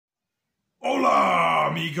Hola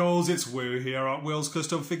amigos, it's Woo here at Will's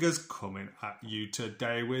Custom Figures coming at you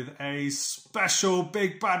today with a special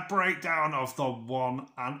big bad breakdown of the one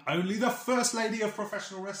and only the First Lady of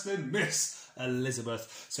Professional Wrestling, Miss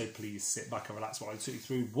Elizabeth. So please sit back and relax while I take you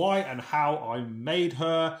through why and how I made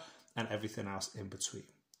her and everything else in between.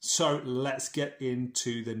 So let's get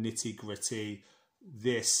into the nitty gritty.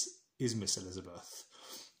 This is Miss Elizabeth.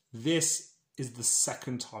 This is the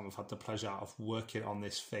second time I've had the pleasure of working on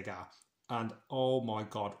this figure. And oh my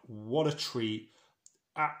God, what a treat.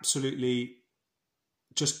 Absolutely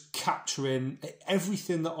just capturing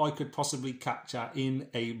everything that I could possibly capture in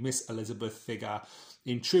a Miss Elizabeth figure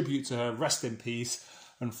in tribute to her. Rest in peace.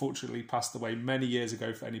 Unfortunately passed away many years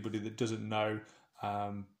ago for anybody that doesn't know.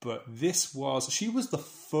 But she was the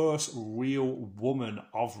first real woman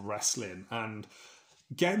of wrestling, and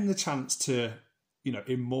getting the chance to,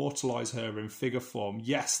 immortalize her in figure form.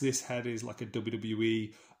 Yes, this head is like a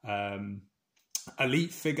WWE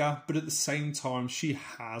elite figure, but at the same time, she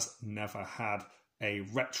has never had a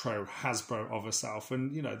retro Hasbro of herself.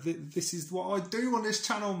 And, this is what I do on this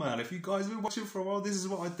channel, man. If you guys have been watching for a while, this is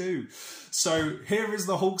what I do. So here is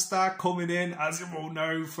the Hulkster coming in, as you all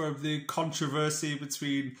know, for the controversy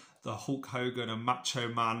between the Hulk Hogan and Macho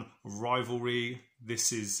Man rivalry.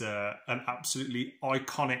 This is an absolutely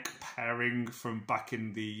iconic pairing from back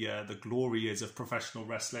in the glory years of professional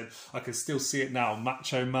wrestling. I can still see it now.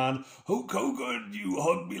 Macho Man, Hulk Hogan, you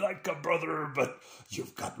hug me like a brother, but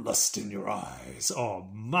you've got lust in your eyes. Oh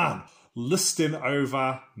man, lusting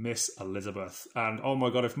over Miss Elizabeth. And oh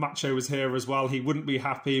my God, if Macho was here as well, he wouldn't be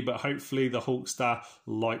happy, but hopefully the Hulkster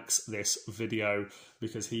likes this video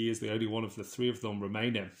because he is the only one of the three of them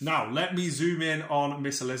remaining. Now, let me zoom in on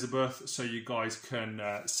Miss Elizabeth so you guys can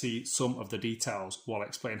see some of the details while I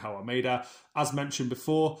explain how I made her. As mentioned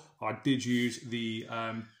before, I did use the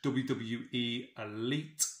WWE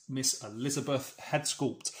Elite Miss Elizabeth head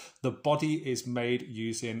sculpt. The body is made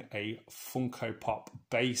using a Funko Pop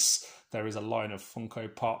base. There is a line of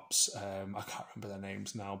Funko Pops. I can't remember their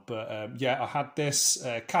names now, but yeah, I had this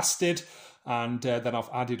casted, and then I've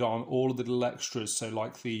added on all of the little extras. So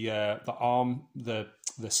like the arm, the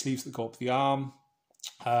sleeves that go up the arm.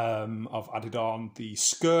 I've added on the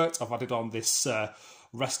skirt. I've added on this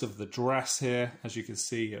rest of the dress here. As you can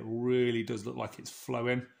see, it really does look like it's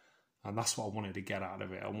flowing. And that's what I wanted to get out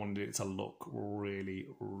of it. I wanted it to look really,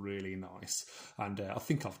 really nice. And I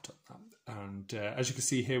think I've done that. And as you can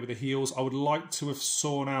see here with the heels, I would like to have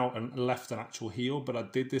sawn out and left an actual heel, but I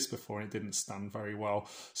did this before and it didn't stand very well.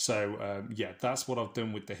 So yeah, that's what I've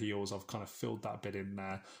done with the heels. I've kind of filled that bit in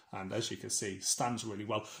there. And as you can see, stands really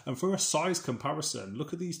well. And for a size comparison,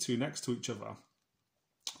 look at these two next to each other.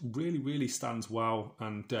 Really, really stands well.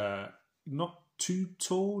 And not too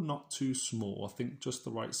tall, not too small. I think just the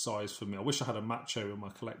right size for me. I wish I had a Macho in my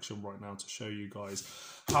collection right now to show you guys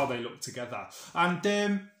how they look together. And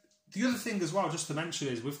the other thing as well, just to mention,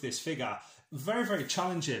 is with this figure, very, very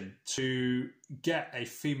challenging to get a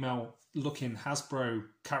female looking Hasbro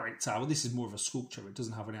character. Well, this is more of a sculpture. It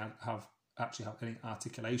doesn't actually have any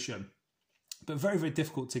articulation. But very, very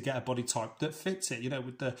difficult to get a body type that fits it,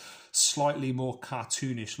 with the slightly more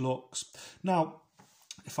cartoonish looks. Now,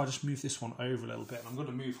 if I just move this one over a little bit, and I'm going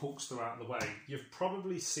to move Hulkster out of the way. You've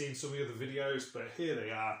probably seen some of the other videos, but here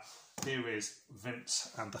they are. Here is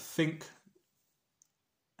Vince and the Fink.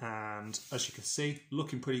 And as you can see,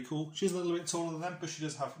 looking pretty cool. She's a little bit taller than them, but she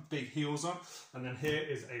does have big heels on. And then here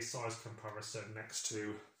is a size comparison next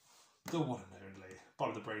to the one and only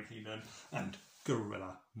Bobby the Brain Heenan and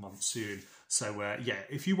Gorilla Monsoon. So yeah,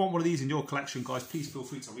 if you want one of these in your collection, guys, please feel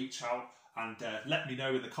free to reach out and let me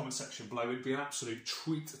know in the comment section below. It'd be an absolute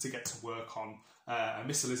treat to get to work on a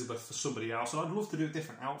Miss Elizabeth for somebody else. And I'd love to do a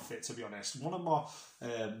different outfit, to be honest. One of my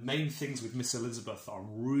main things with Miss Elizabeth that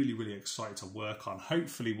I'm really, really excited to work on,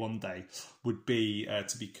 hopefully one day, would be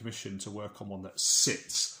to be commissioned to work on one that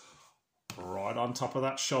sits right on top of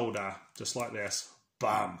that shoulder, just like this.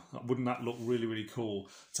 Bam! Wouldn't that look really, really cool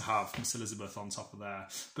to have Miss Elizabeth on top of there?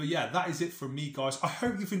 But yeah, that is it from me, guys. I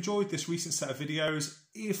hope you've enjoyed this recent set of videos.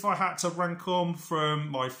 If I had to rank them from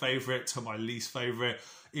my favourite to my least favourite,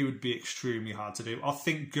 it would be extremely hard to do. I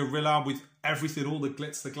think Gorilla, with everything, all the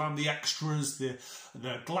glitz, the glam, the extras, the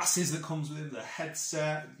glasses that comes with it, the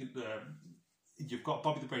headset, you've got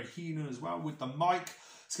Bobby the Brain Heenan as well with the mic.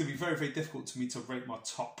 It's going to be very, very difficult for me to rate my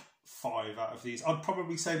top 5 out of these. I'd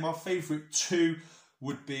probably say my favourite 2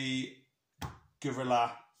 would be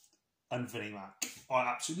Gorilla and Vinnie Mac. I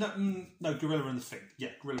absolutely no Gorilla and the Fink. Yeah,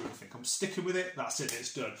 Gorilla and the Fink. I'm sticking with it. That's it.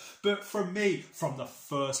 It's done. But from me, from the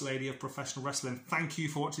First Lady of Professional Wrestling, thank you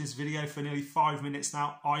for watching this video for nearly 5 minutes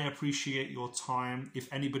now. I appreciate your time.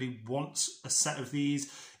 If anybody wants a set of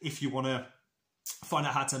these, if you want to find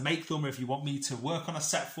out how to make them, or if you want me to work on a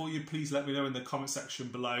set for you, please let me know in the comment section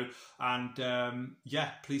below. And yeah,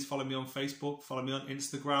 please follow me on Facebook, follow me on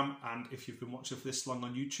Instagram, and if you've been watching for this long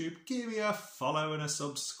on YouTube, give me a follow and a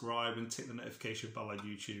subscribe, and tick the notification bell on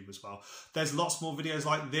YouTube as well. There's lots more videos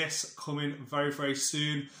like this coming very, very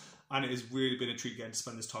soon, and it has really been a treat getting to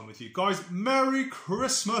spend this time with you guys. Merry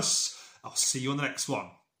Christmas! I'll see you on the next one.